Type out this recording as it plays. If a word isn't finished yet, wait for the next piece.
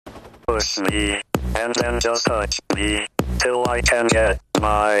Push me, and then just touch me, till I can get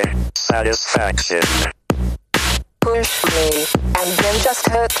my satisfaction. Push me, and then just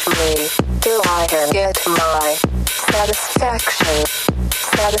hurt me, till I can get my satisfaction.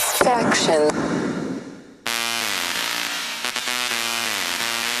 Satisfaction.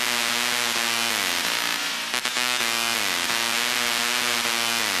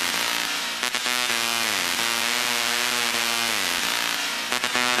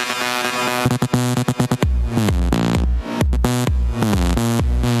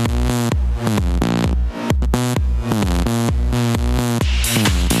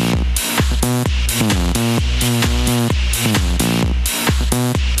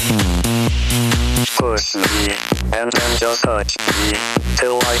 Push me, and then just touch me,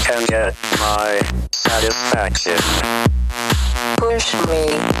 till I can get my satisfaction. Push me,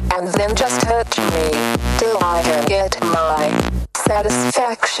 and then just hurt me, till I can get my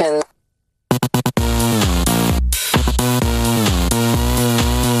satisfaction.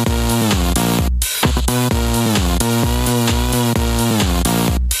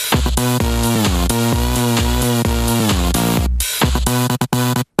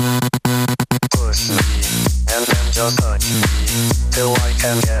 Just touch me, till I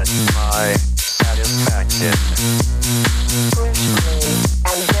can get my satisfaction. Push me,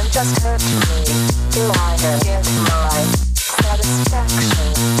 and then just hurt me, till I can get my satisfaction.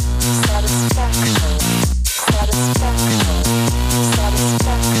 Satisfaction. Satisfaction.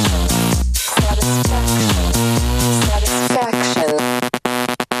 Satisfaction. Satisfaction. Satisfaction.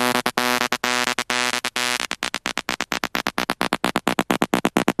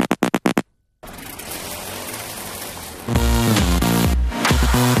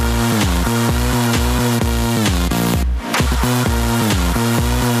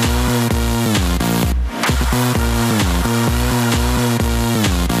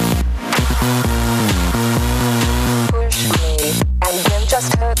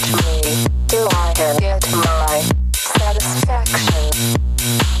 Just hurt me, till I can get my satisfaction.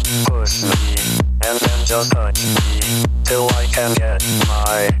 Push me, and then just touch me, till I can get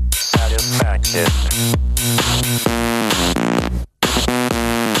my satisfaction.